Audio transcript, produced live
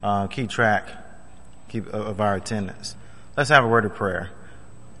keep track of our attendance. Let's have a word of prayer.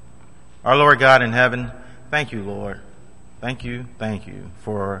 Our Lord God in heaven, thank you, Lord. Thank you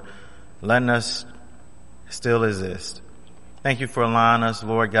for letting us still exist. Thank you for allowing us,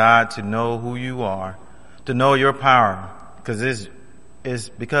 Lord God, to know who you are, to know your power, because it's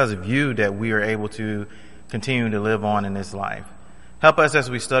because of you that we are able to continue to live on in this life. Help us as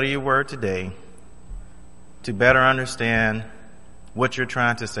we study your word today to better understand what you're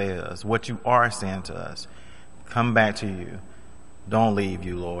trying to say to us, what you are saying to us. Come back to you. Don't leave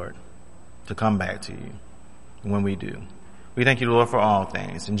you, Lord, to come back to you when we do. We thank you, Lord, for all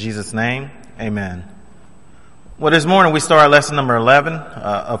things. In Jesus' name, amen. Well, this morning we start lesson number 11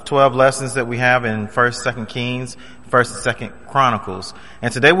 of 12 lessons that we have in 1st, 2nd Kings, 1st and 2nd Chronicles.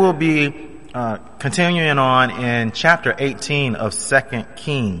 And today we'll be continuing on in chapter 18 of 2nd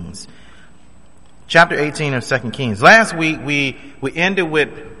Kings. Chapter 18 of 2nd Kings. Last week we ended with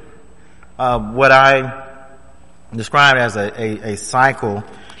what I described as a cycle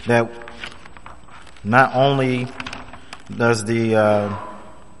that not only does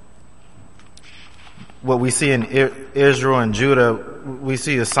what we see in Israel and Judah, we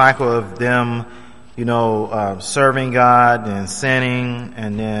see a cycle of them, serving God and sinning,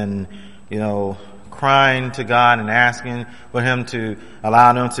 and then, crying to God and asking for him to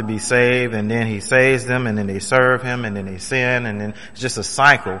allow them to be saved, and then he saves them, and then they serve him, and then they sin, and then it's just a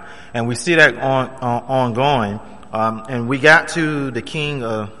cycle. And we see that ongoing. And we got to the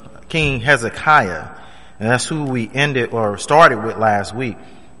King Hezekiah, and that's who we ended or started with last week.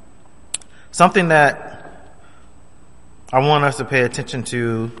 Something that I want us to pay attention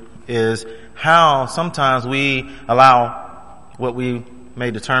to is how sometimes we allow what we may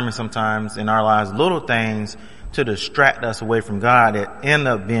determine sometimes in our lives, little things, to distract us away from God that end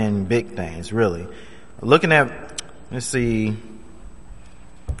up being big things, really. Looking at, let's see,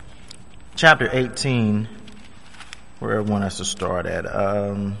 chapter 18, where I want us to start at.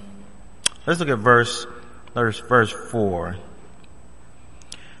 Let's look at verse 4.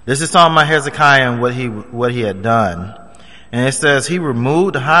 This is talking about Hezekiah and what he had done. And it says, he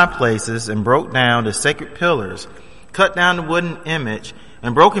removed the high places and broke down the sacred pillars, cut down the wooden image,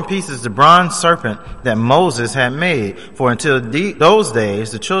 and broke in pieces the bronze serpent that Moses had made. For until those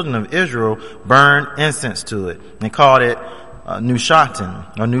days, the children of Israel burned incense to it. They called it Nehushtan,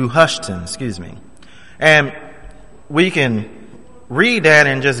 And we can read that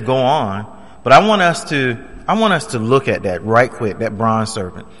and just go on, but I want us to look at that right quick, that bronze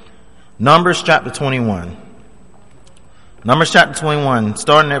serpent. Numbers chapter 21. Numbers chapter 21,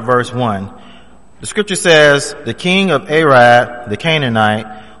 starting at verse 1. The scripture says, the king of Arad, the Canaanite,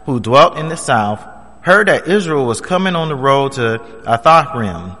 who dwelt in the south, heard that Israel was coming on the road to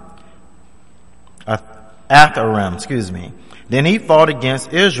Atharim. Then he fought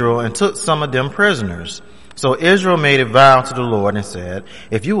against Israel and took some of them prisoners. So Israel made a vow to the Lord and said,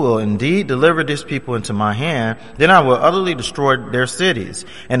 if you will indeed deliver this people into my hand, then I will utterly destroy their cities.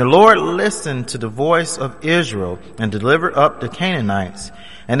 And the Lord listened to the voice of Israel and delivered up the Canaanites.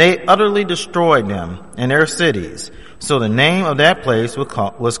 And they utterly destroyed them and their cities. So the name of that place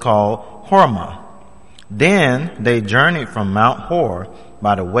was called Hormah. Then they journeyed from Mount Hor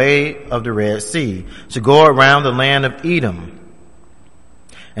by the way of the Red Sea to go around the land of Edom.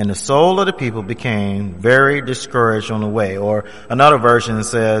 And the soul of the people became very discouraged on the way. Or another version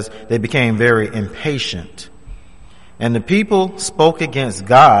says they became very impatient. And the people spoke against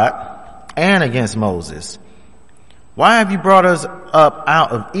God and against Moses. Why have you brought us up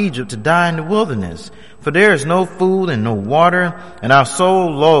out of Egypt to die in the wilderness? For there is no food and no water, and our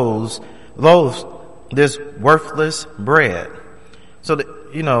soul loathes this worthless bread. So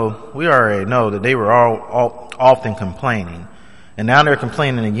that, we already know that they were all often complaining. And now they're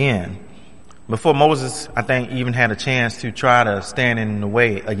complaining again. Before Moses, I think, even had a chance to try to stand in the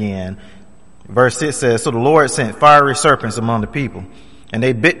way again. Verse 6 says, so the Lord sent fiery serpents among the people, and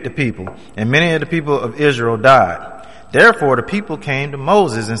they bit the people, and many of the people of Israel died. Therefore the people came to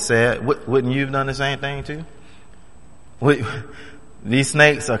Moses and said, wouldn't you have done the same thing too? These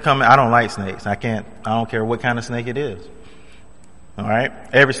snakes are coming. I don't like snakes. I don't care what kind of snake it is. All right.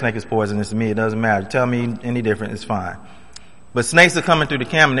 Every snake is poisonous to me. It doesn't matter. Tell me any different. It's fine. But snakes are coming through the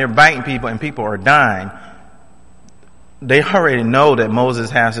camp and they're biting people and people are dying. They already know that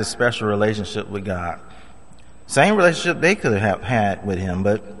Moses has this special relationship with God. Same relationship they could have had with him,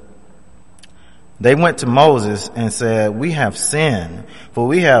 but they went to Moses and said, we have sinned, for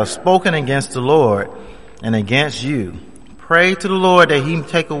we have spoken against the Lord and against you. Pray to the Lord that he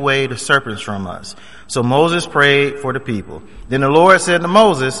take away the serpents from us. So Moses prayed for the people. Then the Lord said to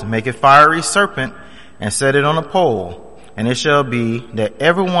Moses, make a fiery serpent and set it on a pole. and it shall be that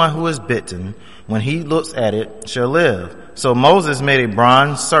everyone who is bitten, when he looks at it, shall live. So Moses made a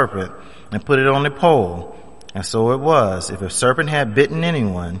bronze serpent and put it on a pole. And so it was, if a serpent had bitten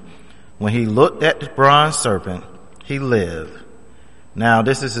anyone, when he looked at the bronze serpent, he lived. Now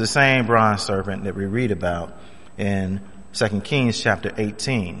this is the same bronze serpent that we read about in 2 Kings chapter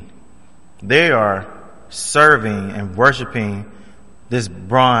 18. They are serving and worshiping this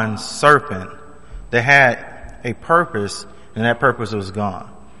bronze serpent that had a purpose, and that purpose was gone.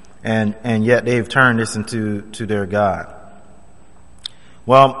 And yet they've turned this to their God.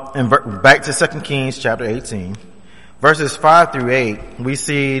 Well, back to 2 Kings chapter 18, verses 5 through 8, we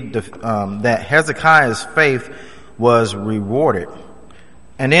see that Hezekiah's faith was rewarded.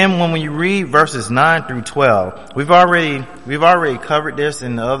 And then when we read verses 9 through 12, we've already covered this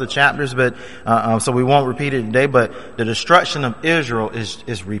in the other chapters, but so we won't repeat it today. But the destruction of Israel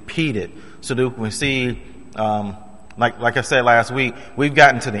is repeated, so that we can see, like I said last week, we've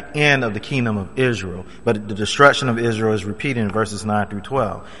gotten to the end of the kingdom of Israel, but the destruction of Israel is repeated in verses 9 through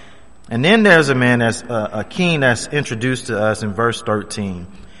 12. And then there's a man that's a king that's introduced to us in verse 13.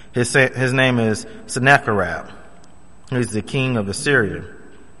 His name is Sennacherib. He's the king of Assyria.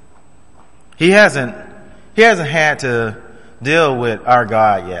 He hasn't had to deal with our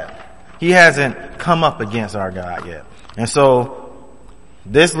God yet. He hasn't come up against our God yet. And so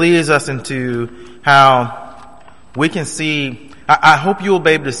this leads us into how we can see, I hope you will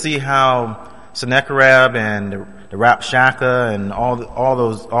be able to see how Sennacherib and the Rabshakeh and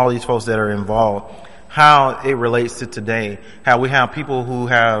all these folks that are involved, how it relates to today, how we have people who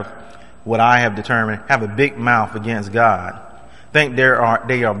have, what I have determined, have a big mouth against God. Think they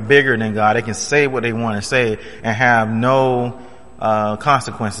are bigger than God. They can say what they want to say and have no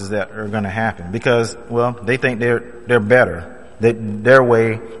consequences that are going to happen because, well, they think they're better. Their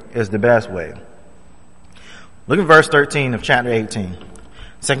way is the best way. Look at verse 13 of chapter 18.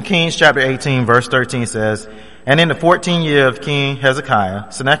 2 Kings chapter 18 verse 13 says, "And in the 14th year of King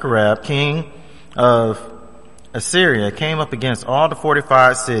Hezekiah, Sennacherib, king of Assyria, came up against all the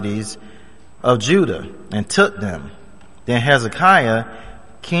fortified cities of Judah and took them. Then Hezekiah,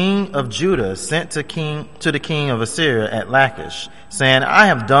 king of Judah, sent to the king of Assyria at Lachish, saying, I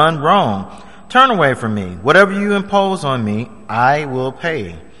have done wrong. Turn away from me. Whatever you impose on me, I will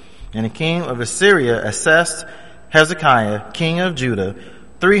pay. And the king of Assyria assessed Hezekiah, king of Judah,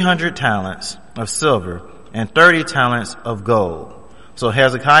 300 talents of silver and 30 talents of gold. So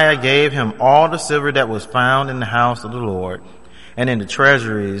Hezekiah gave him all the silver that was found in the house of the Lord and in the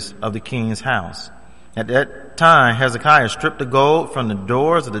treasuries of the king's house. At that time, Hezekiah stripped the gold from the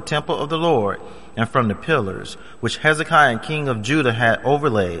doors of the temple of the Lord and from the pillars, which Hezekiah, king of Judah, had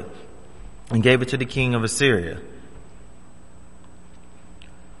overlaid, and gave it to the king of Assyria.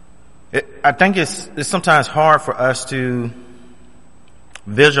 I think it's sometimes hard for us to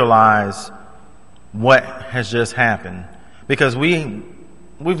visualize what has just happened because we've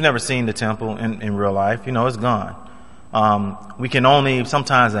never seen the temple in real life. You know, it's gone. We can only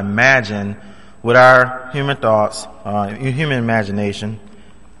sometimes imagine with our human thoughts, human imagination,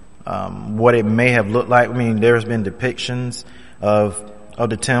 what it may have looked like. I mean, there's been depictions of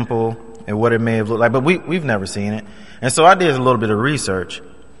the temple and what it may have looked like, but we've never seen it. And so I did a little bit of research.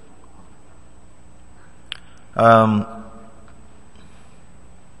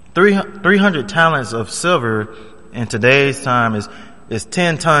 300 talents of silver in today's time is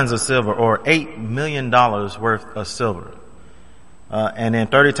 10 tons of silver, or $8 million worth of silver. And then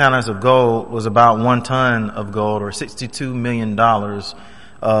 30 talents of gold was about 1 ton of gold, or $62 million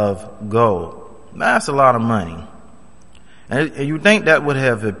of gold. That's a lot of money. And you think that would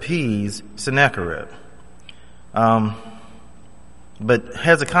have appeased Sennacherib. But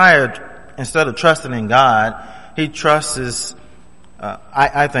Hezekiah, instead of trusting in God, he trusts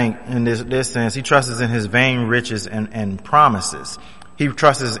I think in this sense, he trusts in his vain riches and promises. He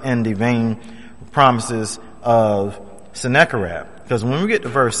trusts in the vain promises of Sennacherib. Because when we get to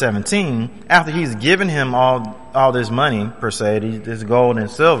verse 17, after he's given him all this money, per se, this gold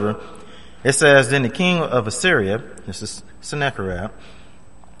and silver, it says, then the king of Assyria, this is Sennacherib,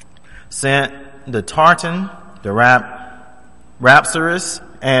 sent the Tartan, the Rapsaris,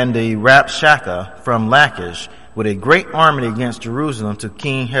 and the Rabshakeh from Lachish with a great army against Jerusalem to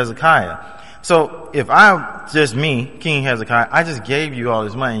King Hezekiah. So if King Hezekiah, I just gave you all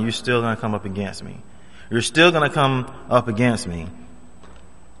this money and you're still going to come up against me. You're still going to come up against me.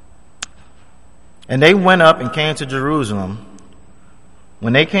 And they went up and came to Jerusalem.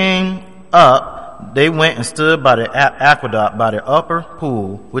 When they came up, they went and stood by the aqueduct, by the upper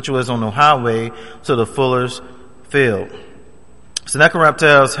pool, which was on the highway to the fuller's field. Sennacherib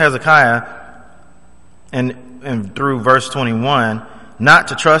tells Hezekiah, and and through verse 21, not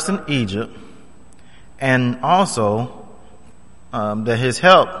to trust in Egypt, and also that his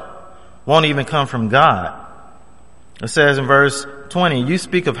help won't even come from God. It says in verse 20, you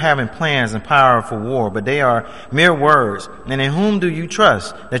speak of having plans and power for war, but they are mere words. And in whom do you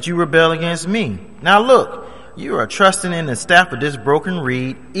trust that you rebel against me? Now look, you are trusting in the staff of this broken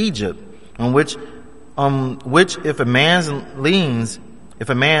reed, Egypt, on which if a man leans,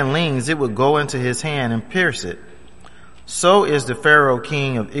 it would go into his hand and pierce it. So is the Pharaoh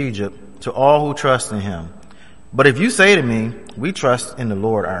king of Egypt to all who trust in him. But if you say to me, we trust in the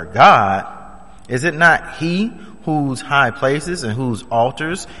Lord our God, is it not he whose high places and whose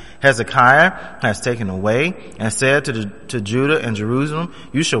altars Hezekiah has taken away and said to Judah and Jerusalem,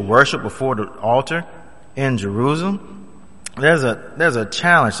 you shall worship before the altar in Jerusalem? There's a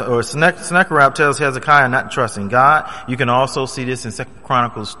challenge, or Sennacherib tells Hezekiah not to trust in God. You can also see this in 2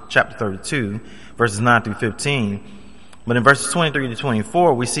 Chronicles chapter 32, verses 9 through 15. But in verses 23 to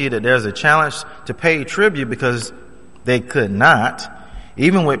 24, we see that there's a challenge to pay tribute because they could not,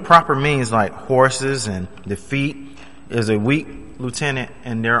 even with proper means like horses and defeat, is a weak lieutenant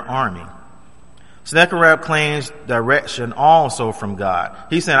in their army. Sennacherib claims direction also from God.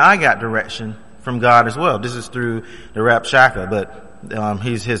 He said, I got direction from God as well. This is through the Rabshakeh, but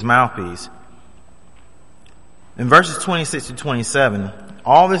he's his mouthpiece. In verses 26 to 27,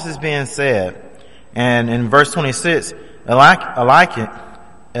 all this is being said. And in verse 26, Eliakim,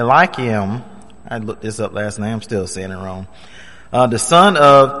 I looked this up last night, I'm still saying it wrong. The son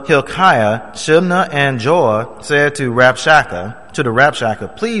of Hilkiah, Shebna and Joah said to the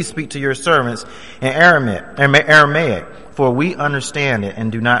Rabshakeh, please speak to your servants in Aramaic, for we understand it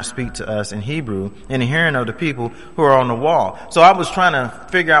and do not speak to us in Hebrew in the hearing of the people who are on the wall. So I was trying to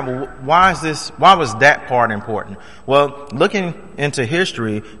figure out, why was that part important? Well, looking into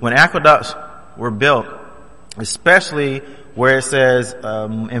history, when aqueducts were built, especially where it says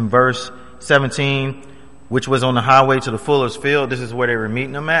in verse 17, which was on the highway to the fuller's field. This is where they were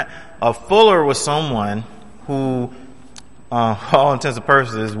meeting them at. A fuller was someone who, all intents and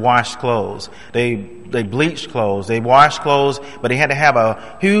purposes, washed clothes. They bleached clothes. They washed clothes, but they had to have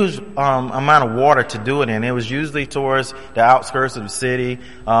a huge amount of water to do it in. It was usually towards the outskirts of the city,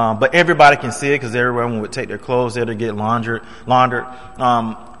 but everybody can see it because everyone would take their clothes there to get laundered.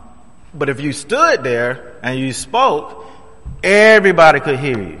 But if you stood there and you spoke, everybody could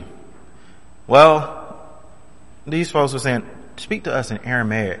hear you. Well, these folks were saying, speak to us in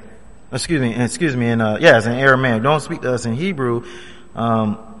Aramaic. Excuse me, in Aramaic. Don't speak to us in Hebrew,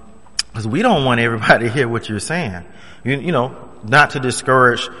 because we don't want everybody to hear what you're saying. You know, not to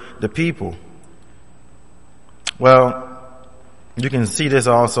discourage the people. Well, you can see this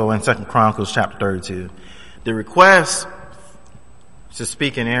also in 2 Chronicles chapter 32. The request to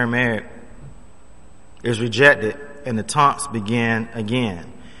speak in Aramaic is rejected, and the taunts begin again.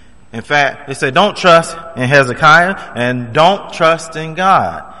 In fact, they said, don't trust in Hezekiah and don't trust in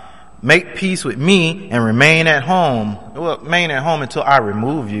God. Make peace with me and remain at home. Well, remain at home until I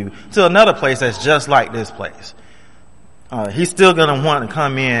remove you to another place that's just like this place. He's still going to want to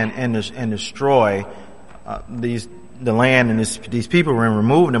come in and destroy the land and these people and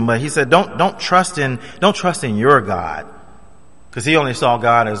remove them. But he said, don't trust in your God. Because he only saw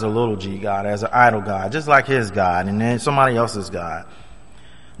God as a little g God, as an idol God, just like his God, and then somebody else's God.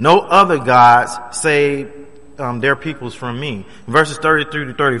 No other gods save their peoples from me. Verses 33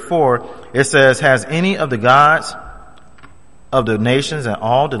 to 34, it says, has any of the gods of the nations at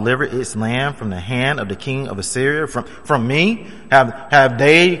all delivered its land from the hand of the king of Assyria, from me? Have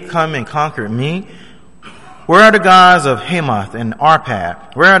they come and conquered me? Where are the gods of Hamath and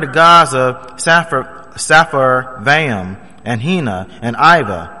Arpad? Where are the gods of Sepharvaim and Hena and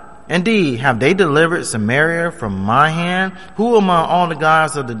Iva? Indeed, have they delivered Samaria from my hand? Who among all the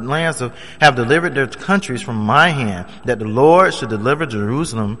gods of the lands have delivered their countries from my hand, that the Lord should deliver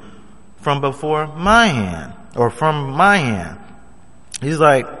Jerusalem from before my hand, or from my hand? He's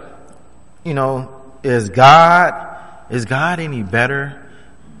like, is God any better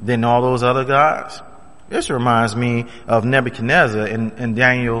than all those other gods? This reminds me of Nebuchadnezzar in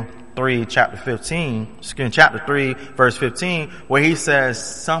Daniel 3, chapter 3, verse 15, where he says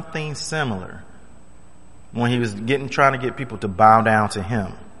something similar when he was trying to get people to bow down to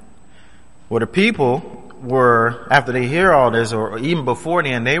him. Well, the people were, after they hear all this, or even before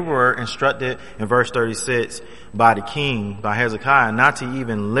then, they were instructed in verse 36 by the king, by Hezekiah, not to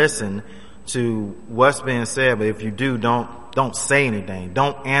even listen to what's being said. But if you do, don't say anything.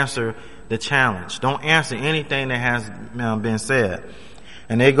 Don't answer the challenge. Don't answer anything that has been said.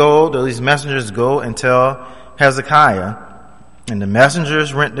 And these messengers go and tell Hezekiah, And the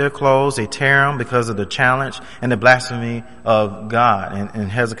messengers rent their clothes, they tear them because of the challenge and the blasphemy of God. And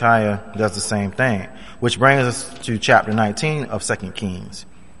Hezekiah does the same thing, which brings us to chapter 19 of 2 Kings.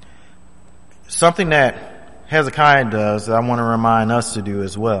 Something that Hezekiah does that I want to remind us to do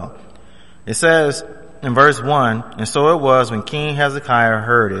as well. It says in verse 1, and so it was when King Hezekiah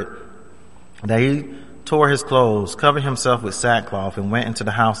heard it, that he tore his clothes, covered himself with sackcloth, and went into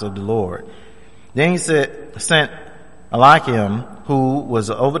the house of the Lord. Then he sent Eliakim, who was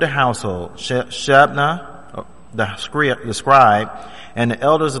over the household, Shebna, the scribe, and the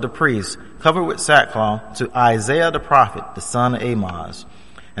elders of the priests, covered with sackcloth, to Isaiah the prophet, the son of Amoz.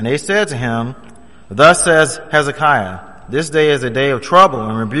 And they said to him, thus says Hezekiah, this day is a day of trouble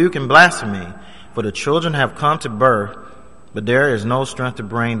and rebuke and blasphemy, for the children have come to birth, but there is no strength to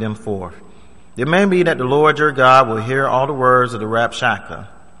bring them forth. It may be that the Lord your God will hear all the words of the Rabshakeh,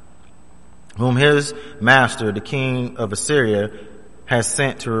 whom his master, the king of Assyria, has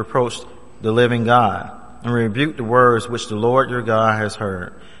sent to reproach the living God, and rebuke the words which the Lord your God has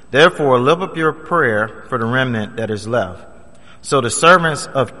heard. Therefore lift up your prayer for the remnant that is left. So the servants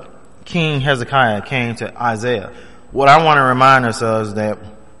of King Hezekiah came to Isaiah. What I want to remind us of is that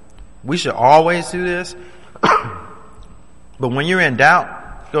we should always do this, but when you're in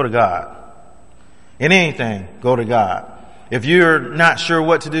doubt, go to God. In anything, go to God. If you're not sure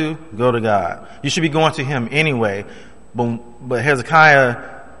what to do, go to God. You should be going to him anyway. But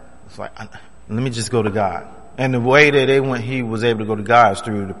Hezekiah was like, let me just go to God. And the way that he was able to go to God is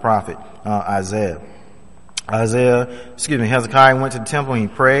through the prophet Isaiah. Hezekiah went to the temple and he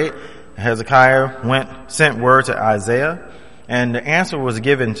prayed. Hezekiah sent word to Isaiah, and the answer was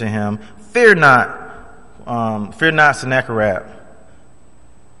given to him: fear not Sennacherib.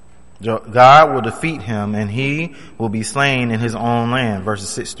 God will defeat him, and he will be slain in his own land. Verses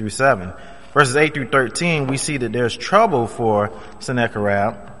 6 through 7. Verses 8 through 13, we see that there's trouble for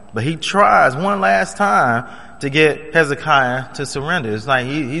Sennacherib, but he tries one last time to get Hezekiah to surrender. It's like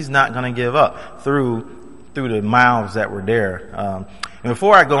he's not going to give up through the mouths that were there. And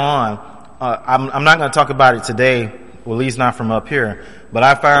before I go on, I'm not going to talk about it today, well, at least not from up here, but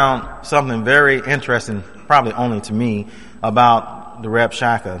I found something very interesting, probably only to me, about the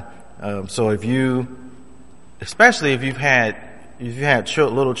Rabshakeh. So especially if you've had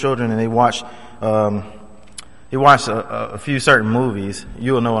little children and they watch a few certain movies,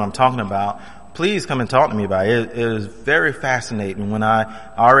 you'll know what I'm talking about. Please come and talk to me about it. It is very fascinating when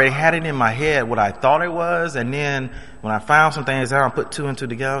I already had it in my head what I thought it was, and then when I found some things out and put two and two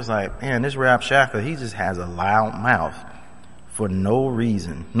together, I was like, man, this Rabshakeh, he just has a loud mouth for no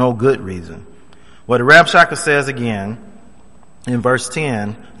reason, no good reason. Well, the Rabshakeh says again, in verse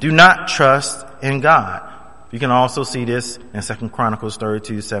 10, do not trust in God. You can also see this in 2 Chronicles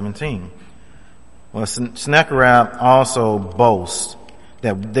 32:17. Well, Sennacherib also boasts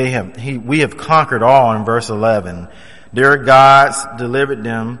that we have conquered all in verse 11. Their gods delivered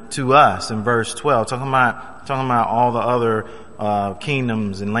them to us in verse 12, talking about all the other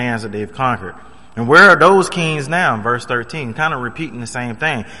kingdoms and lands that they've conquered. And where are those kings now in verse 13? Kind of repeating the same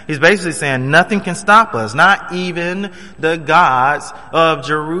thing. He's basically saying nothing can stop us, not even the gods of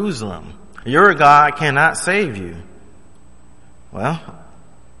Jerusalem. Your God cannot save you. Well,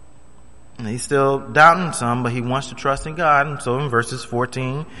 he's still doubting some, but he wants to trust in God. And so in verses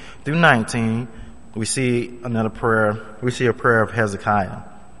 14 through 19, we see another prayer. We see a prayer of Hezekiah.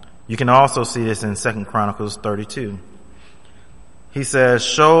 You can also see this in 2 Chronicles 32. He says,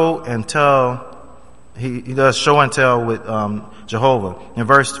 he does show and tell with Jehovah. In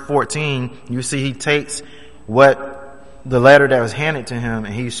verse 14, you see he takes the letter that was handed to him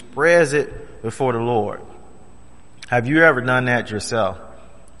and he spreads it before the Lord. Have you ever done that yourself?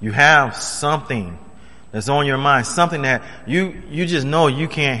 You have something that's on your mind, something that you just know you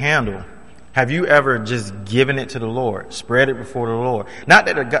can't handle. Have you ever just given it to the Lord, spread it before the Lord? Not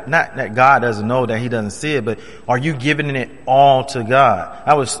that God doesn't know, that he doesn't see it, but are you giving it all to God?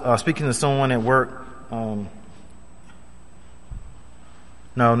 I was speaking to someone at work,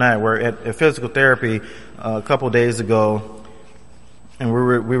 at physical therapy a couple of days ago, and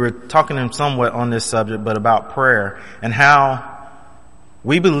we were talking somewhat on this subject, but about prayer and how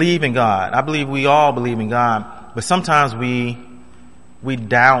we believe in God. I believe we all believe in God, but sometimes we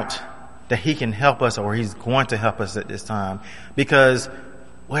doubt that he can help us or he's going to help us at this time because,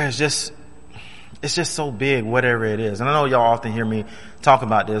 well, it's just so big, whatever it is. And I know y'all often hear me talk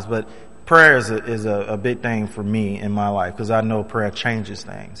about this, but prayer is a big thing for me in my life because I know prayer changes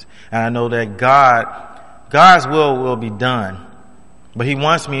things. And I know that God's will be done, but he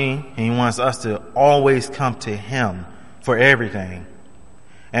wants me and he wants us to always come to him for everything.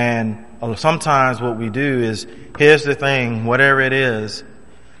 And sometimes what we do is, here's the thing, whatever it is,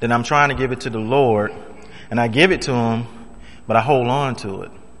 then I'm trying to give it to the Lord, and I give it to him, but I hold on to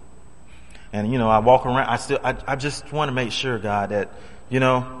it. And, I walk around, I just want to make sure, God, that,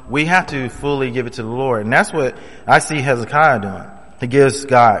 we have to fully give it to the Lord. And that's what I see Hezekiah doing. He gives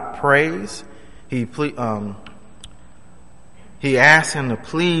God praise. He asks him to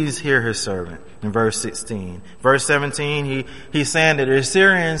please hear his servant in verse 16. Verse 17, he's saying that the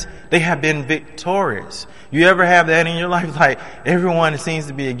Assyrians, they have been victorious. You ever have that in your life? Like, everyone seems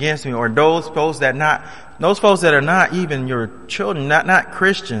to be against me, or those folks that are not even your children, not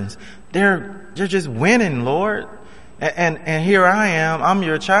Christians, they're just winning, Lord. And here I am, I'm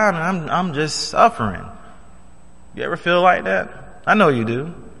your child, and I'm just suffering. You ever feel like that? I know you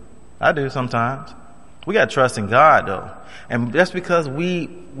do. I do sometimes. We got to trust in God, though. And that's because we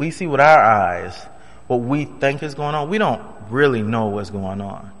see with our eyes what we think is going on. We don't really know what's going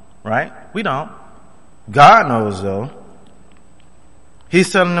on, right? We don't. God knows, though.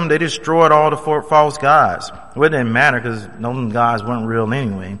 He's telling them they destroyed all the false gods. Well, it didn't matter because those gods weren't real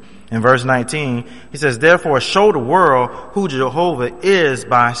anyway. In verse 19, he says, therefore show the world who Jehovah is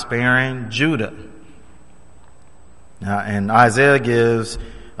by sparing Judah. Now, and Isaiah gives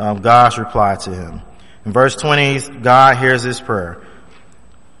God's reply to him. In verse 20, God hears his prayer.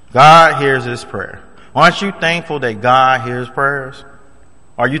 God hears his prayer. Aren't you thankful that God hears prayers?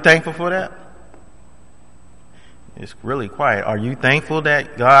 Are you thankful for that? It's really quiet. Are you thankful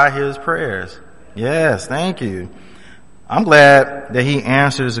that God hears prayers? Yes, thank you. I'm glad that he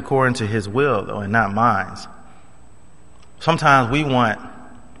answers according to his will, though, and not mine. Sometimes we want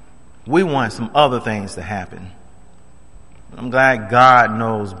some other things to happen. I'm glad God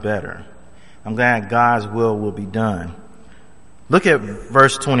knows better. I'm glad God's will be done. Look at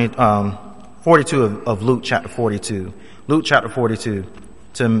verse 42 of Luke chapter 42. Luke chapter 42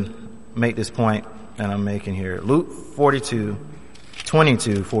 to make this point that I'm making here. Luke 42,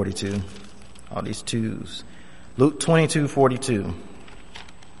 22, 42. All these twos. Luke 22, 42.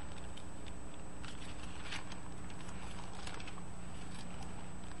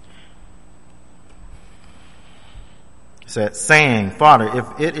 Said, saying, Father,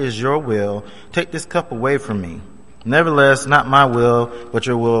 if it is your will, take this cup away from me. Nevertheless, not my will, but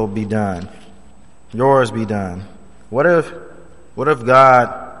your will be done. Yours be done. What if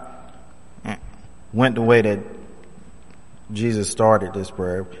God went the way that Jesus started this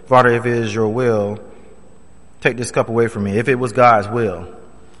prayer? Father, if it is your will, take this cup away from me. If it was God's will.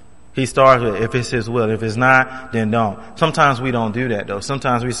 He starts with, if it's his will. If it's not, then don't. Sometimes we don't do that, though.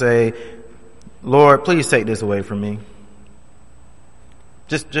 Sometimes we say, Lord, please take this away from me.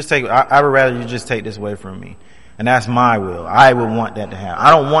 Just take, I would rather you just take this away from me. And that's my will. I would want that to happen. I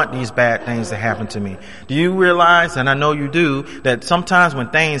don't want these bad things to happen to me. Do you realize, and I know you do, that sometimes when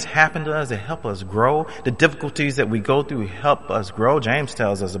things happen to us, they help us grow. The difficulties that we go through help us grow. James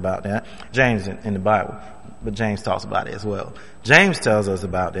tells us about that. James in the Bible. But James talks about it as well. James tells us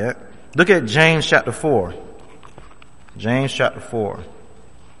about that. Look at James chapter 4. James chapter 4.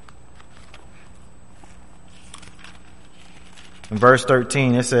 In verse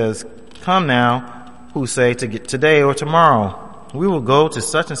 13 it says, come now, who say to get today or tomorrow, we will go to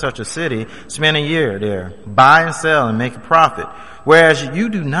such and such a city, spend a year there, buy and sell and make a profit. Whereas you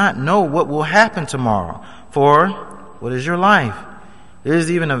do not know what will happen tomorrow. For what is your life? It is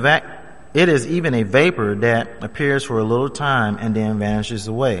even a vapor that appears for a little time and then vanishes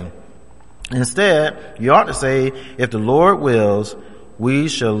away. Instead, you ought to say, if the Lord wills, we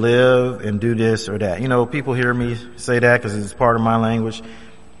shall live and do this or that. People hear me say that because it's part of my language.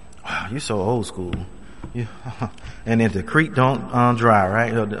 Wow, you're so old school. And if the creek don't dry,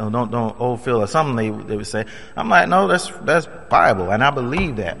 right? Don't old fill or something they would say. I'm like, no, that's Bible, and I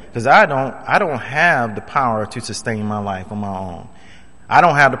believe that because I don't have the power to sustain my life on my own. I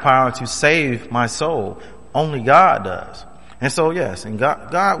don't have the power to save my soul. Only God does. And so, yes, and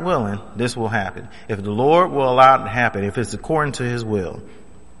God willing, this will happen. If the Lord will allow it to happen, if it's according to his will.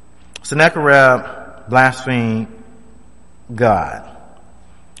 Sennacherib blasphemed God.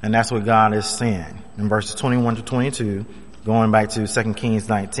 And that's what God is saying in verses 21 to 22, going back to 2 Kings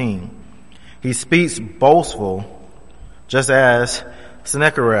 19. He speaks boastful, just as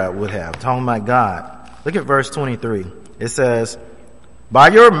Sennacherib would have, talking about God. Look at verse 23. It says, by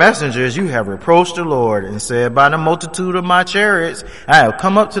your messengers you have reproached the Lord and said, by the multitude of my chariots I have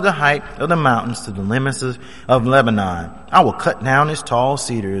come up to the height of the mountains, to the limits of Lebanon. I will cut down its tall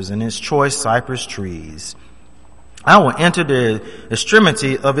cedars and its choice cypress trees. I will enter the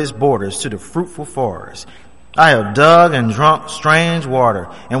extremity of its borders to the fruitful forest. I have dug and drunk strange water,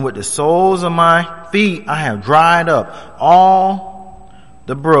 and with the soles of my feet I have dried up all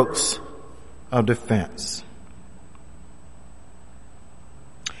the brooks of defense.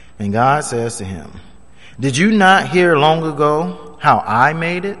 And God says to him, did you not hear long ago how I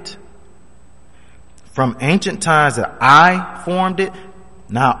made it? From ancient times that I formed it,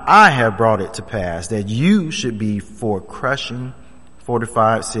 now I have brought it to pass that you should be for crushing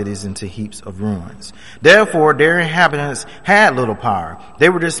fortified cities into heaps of ruins. Therefore their inhabitants had little power. They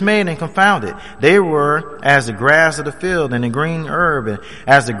were dismayed and confounded. They were as the grass of the field and the green herb, and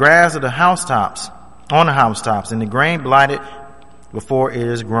as the grass of the housetops, on the housetops, and the grain blighted before it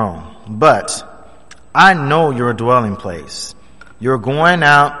is grown. But I know your dwelling place. You're going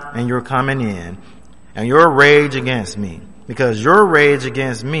out and you're coming in, and your rage against me, because your rage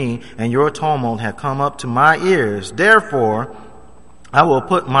against me and your tumult have come up to my ears. Therefore I will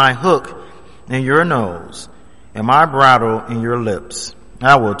put my hook in your nose and my bridle in your lips.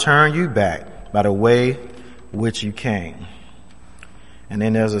 I will turn you back by the way which you came. And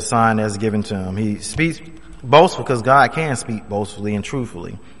then there's a sign that's given to him. He speaks boastful because God can speak boastfully and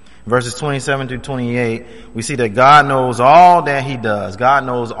truthfully. Verses 27 through 28, we see that God knows all that he does. God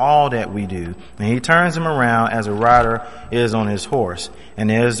knows all that we do. And he turns him around as a rider is on his horse. And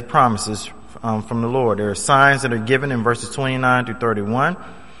there's the promises from the Lord. There are signs that are given in verses 29 through 31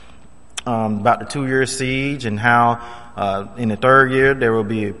 about the 2-year siege, and how in the 3rd year they will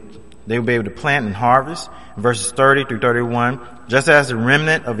be able to plant and harvest. In verses 30 through 31, just as the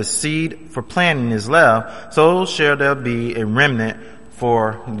remnant of a seed for planting is left, so shall there be a remnant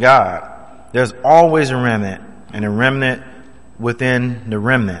for God. There's always a remnant, and a remnant within the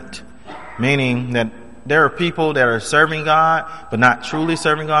remnant, meaning that there are people that are serving God but not truly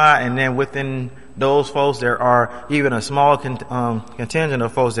serving God, and then within those folks there are even a small contingent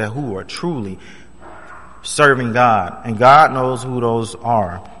of folks who are truly serving God, and God knows who those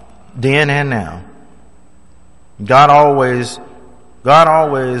are then and now. God always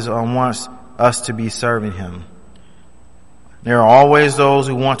wants us to be serving him. There are always those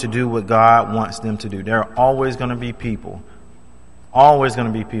who want to do what God wants them to do. There are always going to be people who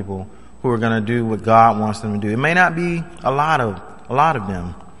are going to do what God wants them to do. It may not be a lot of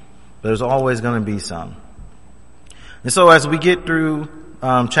them, but there's always going to be some. And so as we get through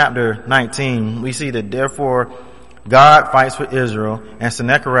chapter 19, we see that therefore God fights for Israel, and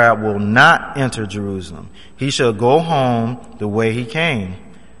Sennacherib will not enter Jerusalem. He shall go home the way he came.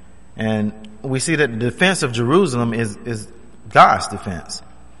 And we see that the defense of Jerusalem is God's defense.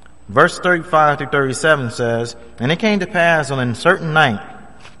 Verse 35 through 37 says, and it came to pass on a certain night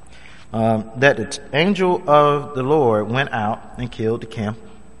that the angel of the Lord went out and killed the camp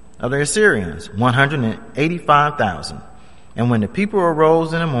of the Assyrians, 185,000. And when the people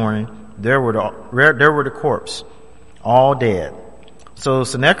arose in the morning, there were the corpse, all dead. So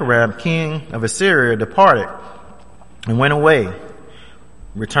Sennacherib, king of Assyria, departed and went away,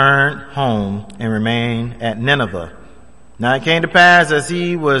 returned home, and remained at Nineveh. Now it came to pass, as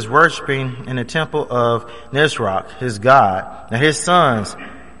he was worshiping in the temple of Nisroch, his god, that his sons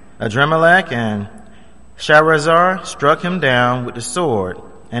Adremelech and Sharezer struck him down with the sword,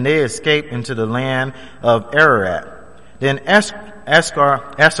 and they escaped into the land of Ararat. Then Esarhaddon,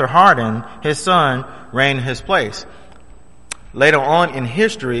 his son, reigned in his place. Later on in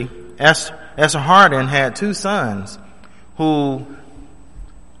history, Esarhaddon had 2 sons who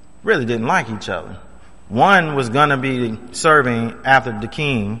really didn't like each other. One was going to be serving after the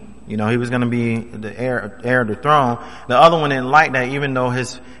king. He was going to be the heir of the throne. The other one didn't like that, even though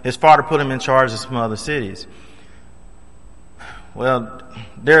his father put him in charge of some other cities. Well,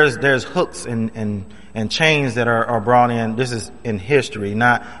 there's hooks and chains that are brought in. This is in history,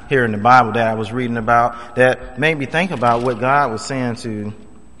 not here in the Bible that I was reading about, that made me think about what God was saying to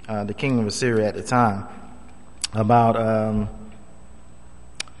the king of Assyria at the time about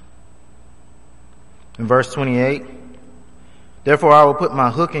in verse 28, therefore I will put my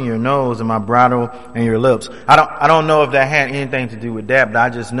hook in your nose and my bridle in your lips. I don't know if that had anything to do with that, but I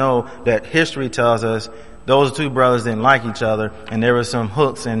just know that history tells us those 2 brothers didn't like each other, and there was some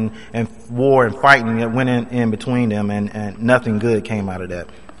hooks and war and fighting that went in between them, and nothing good came out of that.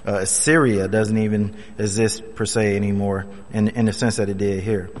 Assyria doesn't even exist per se anymore in the sense that it did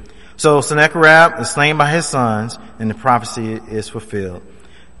here. So Sennacherib is slain by his sons, and the prophecy is fulfilled.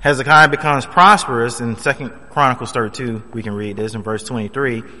 Hezekiah becomes prosperous in 2 Chronicles 32. We can read this in verse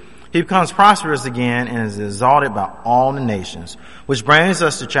 23. He becomes prosperous again and is exalted by all the nations, which brings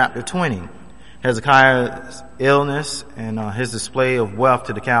us to chapter 20. Hezekiah's illness and his display of wealth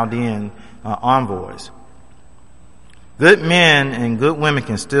to the Chaldean envoys. Good men and good women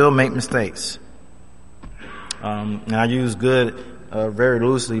can still make mistakes. And I use good very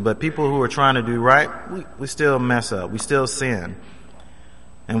loosely, but people who are trying to do right, we still mess up. We still sin.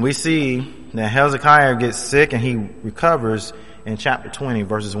 And we see that Hezekiah gets sick and he recovers in chapter 20,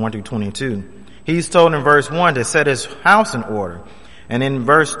 verses 1 through 22. He's told in verse 1 to set his house in order. And in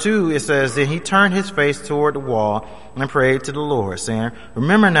verse 2, it says, then he turned his face toward the wall and prayed to the Lord, saying,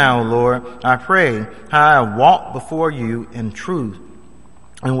 remember now, Lord, I pray how I have walked before you in truth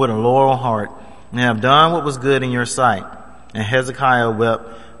and with a loyal heart, and have done what was good in your sight. And Hezekiah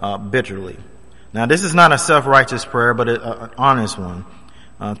wept bitterly. Now, this is not a self-righteous prayer, but an honest one.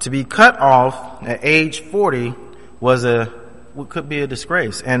 To be cut off at age 40 could be a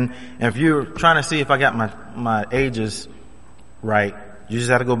disgrace. And if you're trying to see if I got my ages right, you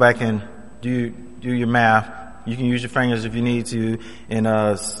just have to go back and do your math. You can use your fingers if you need to. And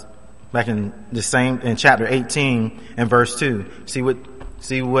back in chapter 18 and verse 2, see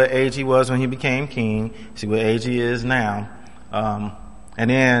what age he was when he became king. See what age he is now. And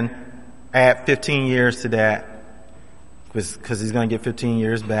then add 15 years to that, because he's going to get 15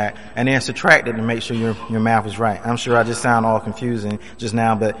 years back, and then subtract it to make sure your math is right. I'm sure I just sound all confusing just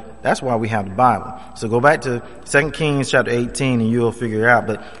now, but that's why we have the Bible. So go back to 2 Kings chapter 18 and you'll figure it out.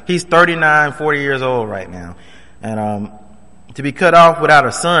 But he's 39, 40 years old right now. And to be cut off without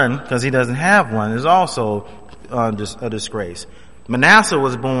a son, because he doesn't have one, is also just a disgrace. Manasseh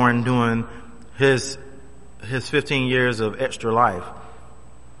was born during his 15 years of extra life.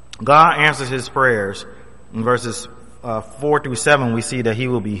 God answers his prayers. In verses 4 through 7, we see that he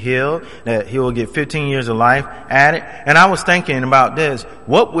will be healed, that he will get 15 years of life added. And I was thinking about this.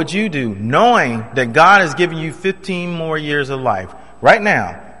 What would you do knowing that God is giving you 15 more years of life? Right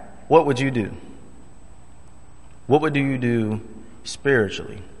now, what would you do? What would you do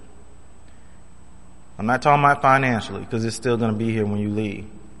spiritually? I'm not talking about financially, because it's still going to be here when you leave.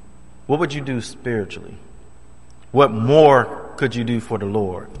 What would you do spiritually? What more could you do for the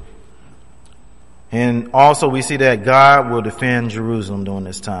Lord? And also we see that God will defend Jerusalem during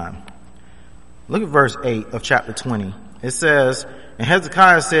this time. Look at verse 8 of chapter 20. It says, and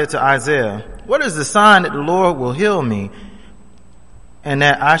Hezekiah said to Isaiah, what is the sign that the Lord will heal me, and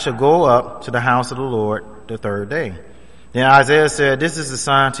that I shall go up to the house of the Lord the third day? Then Isaiah said, this is the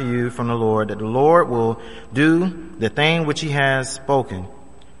sign to you from the Lord, that the Lord will do the thing which he has spoken.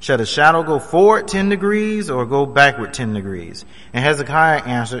 Shall the shadow go forward 10 degrees or go backward 10 degrees? And Hezekiah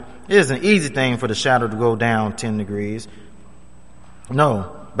answered, it is an easy thing for the shadow to go down 10 degrees.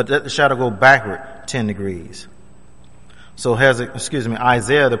 No, but let the shadow go backward 10 degrees. So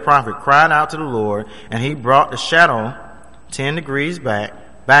Isaiah the prophet cried out to the Lord, and he brought the shadow 10 degrees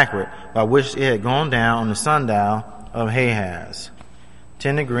backward, by which it had gone down on the sundial of Ahaz.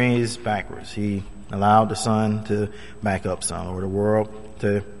 10 degrees backwards. He allowed the sun to back up some, or the world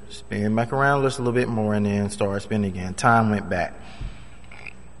to spin back around just a little bit more and then start spinning again. Time went back.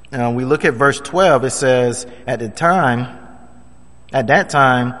 We look at verse 12. It says, at that time,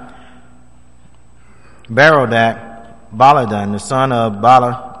 Baladan, the son of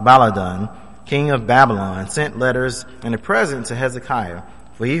Baladan, king of Babylon, sent letters and a present to Hezekiah,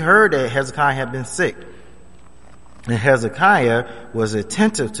 for he heard that Hezekiah had been sick. And Hezekiah was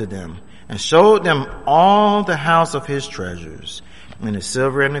attentive to them and showed them all the house of his treasures, and the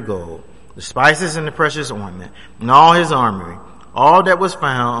silver and the gold, the spices and the precious ointment, and all his armory, all that was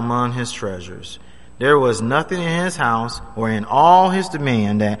found among his treasures. There was nothing in his house or in all his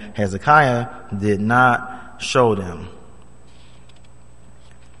dominion that Hezekiah did not show them.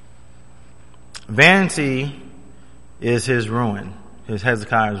 Vanity is his ruin,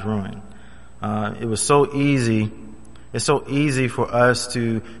 Hezekiah's ruin. It was so easy. It's so easy for us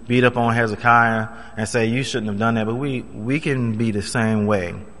to beat up on Hezekiah and say, you shouldn't have done that, but we can be the same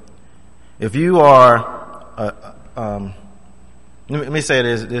way. If you are, let me say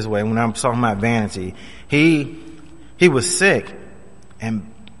it this way, when I'm talking about vanity, he was sick, and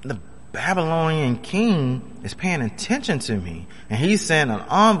the Babylonian king is paying attention to me, and he sent an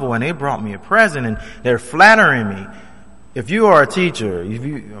envoy, and they brought me a present, and they're flattering me. If you are a teacher, if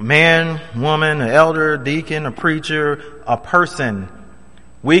you a man, woman, an elder, deacon, a preacher, a person,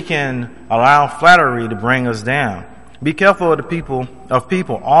 we can allow flattery to bring us down. Be careful of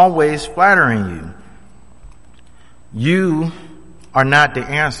people always flattering you. You are not the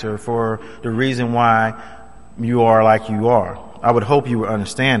answer for the reason why you are like you are. I would hope you would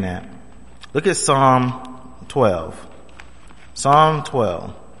understand that. Look at Psalm 12. Psalm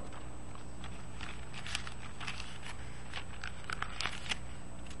 12.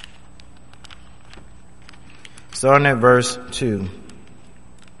 Starting at verse 2.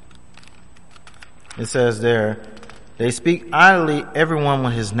 It says there, they speak idly everyone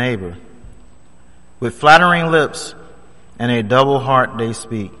with his neighbor. With flattering lips and a double heart they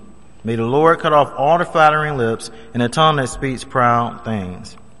speak. May the Lord cut off all the flattering lips and the tongue that speaks proud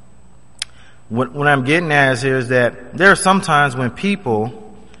things. what I'm getting at is here is that there are some times when people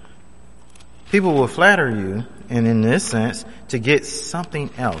will flatter you, and in this sense, to get something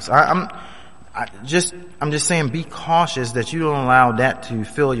else. I'm just saying, be cautious that you don't allow that to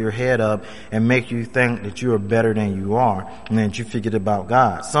fill your head up and make you think that you are better than you are and that you figured about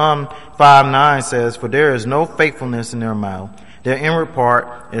God. Psalm 5:9 says, "For there is no faithfulness in their mouth. Their inward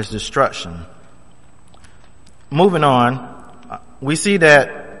part is destruction." Moving on, we see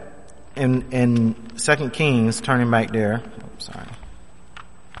that in 2 Kings, turning back there,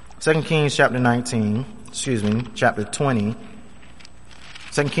 2 Kings chapter 20.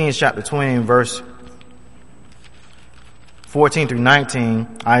 2 Kings chapter 20 verse 14 through 19,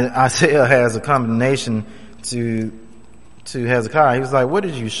 Isaiah has a combination to Hezekiah. He was like, "What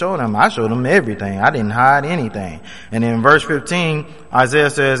did you show them?" "I showed them everything. I didn't hide anything." And in verse 15, Isaiah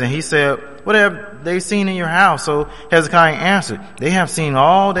says, "And he said, what have they seen in your house?" So Hezekiah answered, "They have seen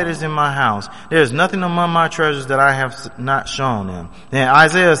all that is in my house. There is nothing among my treasures that I have not shown them." Then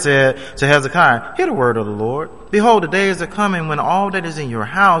Isaiah said to Hezekiah, "Hear the word of the Lord. Behold, the days are coming when all that is in your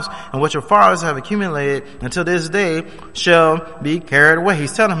house and what your fathers have accumulated until this day shall be carried away."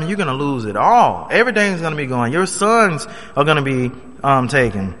 He's telling him, you're going to lose it all. Everything's going to be gone. Your sons are going to be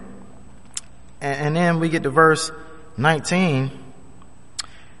taken. And then we get to verse 19.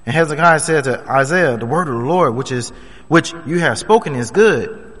 "And Hezekiah said to Isaiah, the word of the Lord, which you have spoken is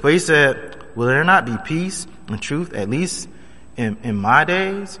good. For he said, will there not be peace and truth, at least in my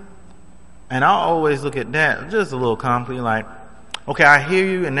days?" And I always look at that just a little comically, like, okay, I hear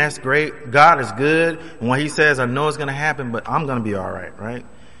you and that's great. God is good. And when he says, I know it's going to happen, but I'm going to be all right, right?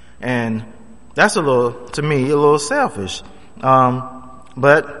 And that's to me, a little selfish.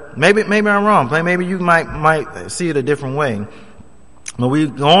 But maybe I'm wrong. Maybe you might see it a different way. But we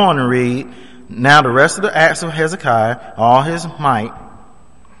go on and read, "Now the rest of the acts of Hezekiah, all his might,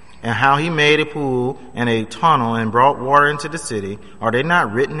 and how he made a pool and a tunnel and brought water into the city, are they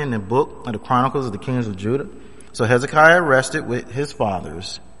not written in the book of the Chronicles of the Kings of Judah?" So Hezekiah rested with his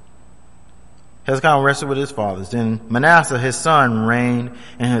fathers. Then Manasseh, his son, reigned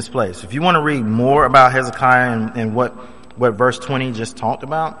in his place. If you want to read more about Hezekiah and what verse 20 just talked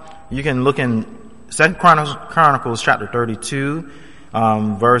about, you can look in 2 Chronicles chapter 32,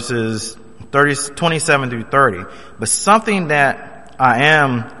 verses 27 through 30. But something that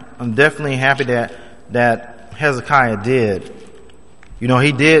I'm definitely happy that Hezekiah did.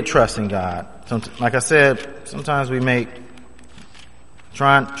 He did trust in God. Like I said, sometimes we make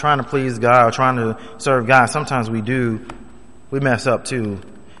trying to please God or trying to serve God. Sometimes we mess up too,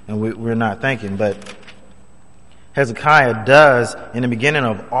 and we're not thinking. But Hezekiah does, in the beginning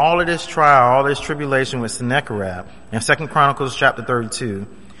of all of this trial, all this tribulation with Sennacherib, in 2 Chronicles chapter 32,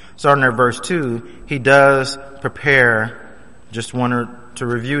 starting at verse 2, he does prepare, just wanted to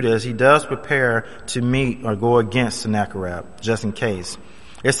review this, he does prepare to meet or go against Sennacherib, just in case.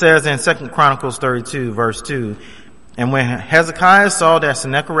 It says in 2 Chronicles 32, verse 2, "And when Hezekiah saw that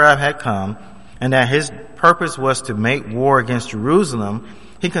Sennacherib had come, and that his purpose was to make war against Jerusalem,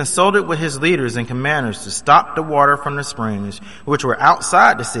 he consulted with his leaders and commanders to stop the water from the springs which were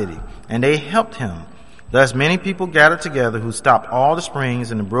outside the city, and they helped him. Thus many people gathered together who stopped all the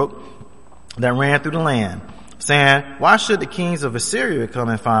springs in the brook that ran through the land, saying, why should the kings of Assyria come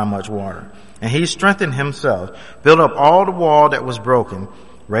and find much water? And he strengthened himself, built up all the wall that was broken,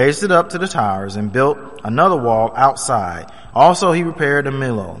 raised it up to the towers, and built another wall outside. Also he repaired a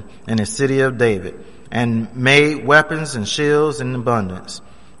Millo in the city of David, and made weapons and shields in abundance.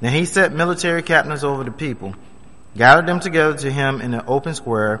 Then he set military captains over the people, gathered them together to him in the open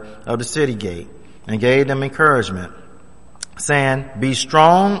square of the city gate, and gave them encouragement, saying, be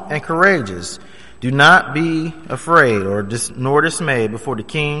strong and courageous. Do not be afraid nor dismayed before the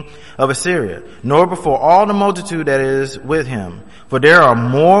king of Assyria, nor before all the multitude that is with him. For there are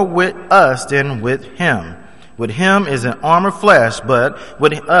more with us than with him. With him is an arm of flesh, but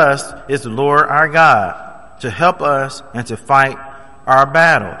with us is the Lord our God, to help us and to fight our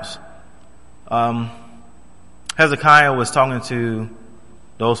battles. Hezekiah was talking to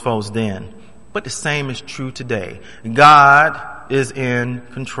those folks then, but the same is true today. God is in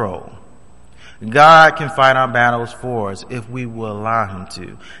control. God can fight our battles for us if we will allow him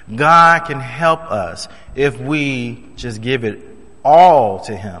to. God can help us if we just give it all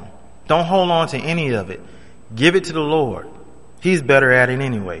to him. Don't hold on to any of it. Give it to the Lord. He's better at it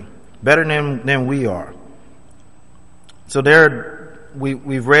anyway. Better than we are. So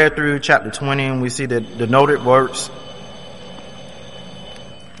we've read through chapter 20 and we see the noted works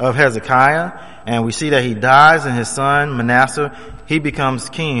of Hezekiah, and we see that he dies and his son Manasseh, he becomes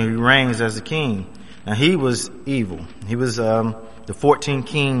king. He reigns as a king. Now he was evil. He was the 14th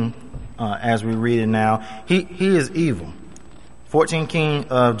king as we read it now. He is evil. 14th king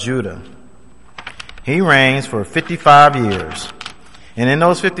of Judah. He reigns for 55 years. And in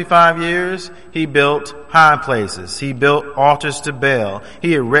those 55 years, he built high places. He built altars to Baal.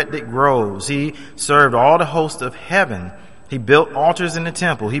 He erected groves. He served all the hosts of heaven. He built altars in the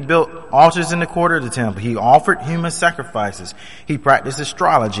temple. He built altars in the court of the temple. He offered human sacrifices. He practiced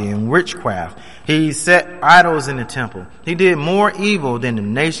astrology and witchcraft. He set idols in the temple. He did more evil than the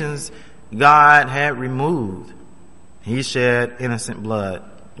nations God had removed. He shed innocent blood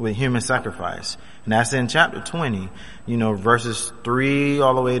with human sacrifice. And that's in chapter 20, verses 3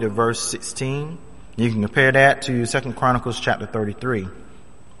 all the way to verse 16. You can compare that to 2 Chronicles chapter 33.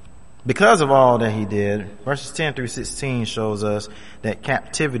 Because of all that he did, verses 10 through 16 shows us that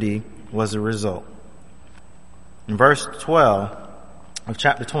captivity was the result. In verse 12 of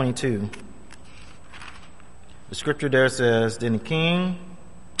chapter 22, the scripture there says, then the king,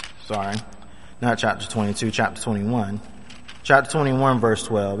 not chapter 22, chapter 21. Chapter 21, verse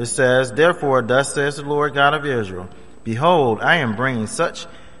 12. It says, therefore, thus says the Lord God of Israel, behold, I am bringing such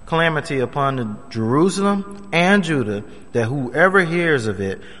calamity upon Jerusalem and Judah that whoever hears of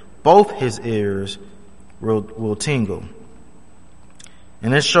it, both his ears will tingle.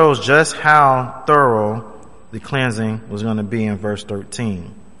 And it shows just how thorough the cleansing was going to be in verse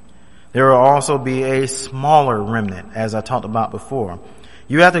 13. There will also be a smaller remnant, as I talked about before.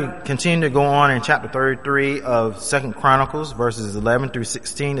 You have to continue to go on in chapter 33 of 2 Chronicles, verses 11 through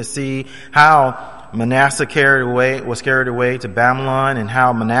 16, to see how Manasseh was carried away to Babylon, and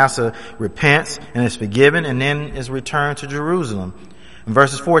how Manasseh repents and is forgiven and then is returned to Jerusalem. In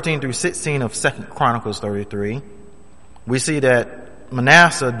verses 14 through 16 of 2 Chronicles 33, we see that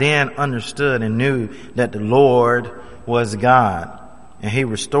Manasseh then understood and knew that the Lord was God, and he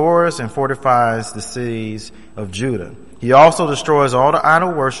restores and fortifies the cities of Judah. He also destroys all the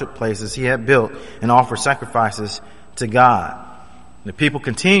idol worship places he had built and offers sacrifices to God. The people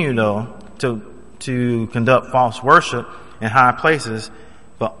continue, though, to conduct false worship in high places,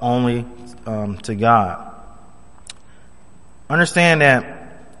 but only to God. Understand that,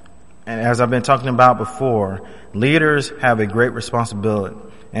 and as I've been talking about before, leaders have a great responsibility,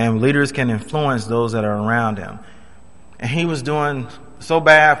 and leaders can influence those that are around them. And he was doing so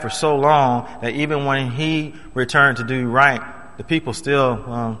bad for so long that even when he returned to do right, the people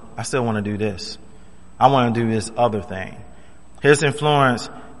I still want to do this. I want to do this other thing. His influence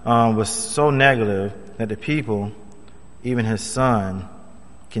was so negative that the people, even his son,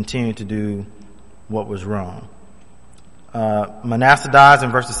 continued to do what was wrong. Manasseh dies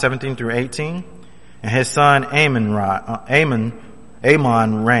in verses 17 through 18, and his son Amon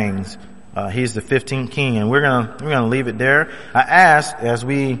reigns. He's the 15th king, and we're gonna leave it there. I asked, as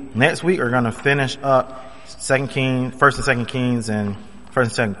we next week are gonna finish up 1st and 2nd Kings and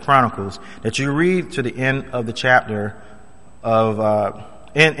 1st and 2nd Chronicles, that you read to the end of the chapter of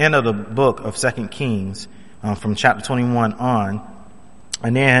end of the book of 2nd Kings, from chapter 21 on,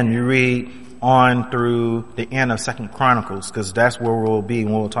 and then you read on through the end of 2nd Chronicles, because that's where we'll be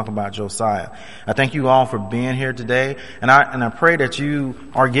when we'll talk about Josiah. I thank you all for being here today, and I pray that you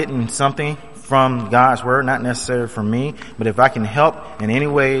are getting something from God's word, not necessarily from me, but if I can help in any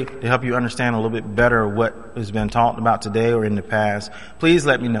way to help you understand a little bit better what has been talked about today or in the past, please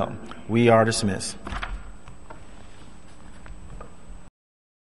let me know. We are dismissed.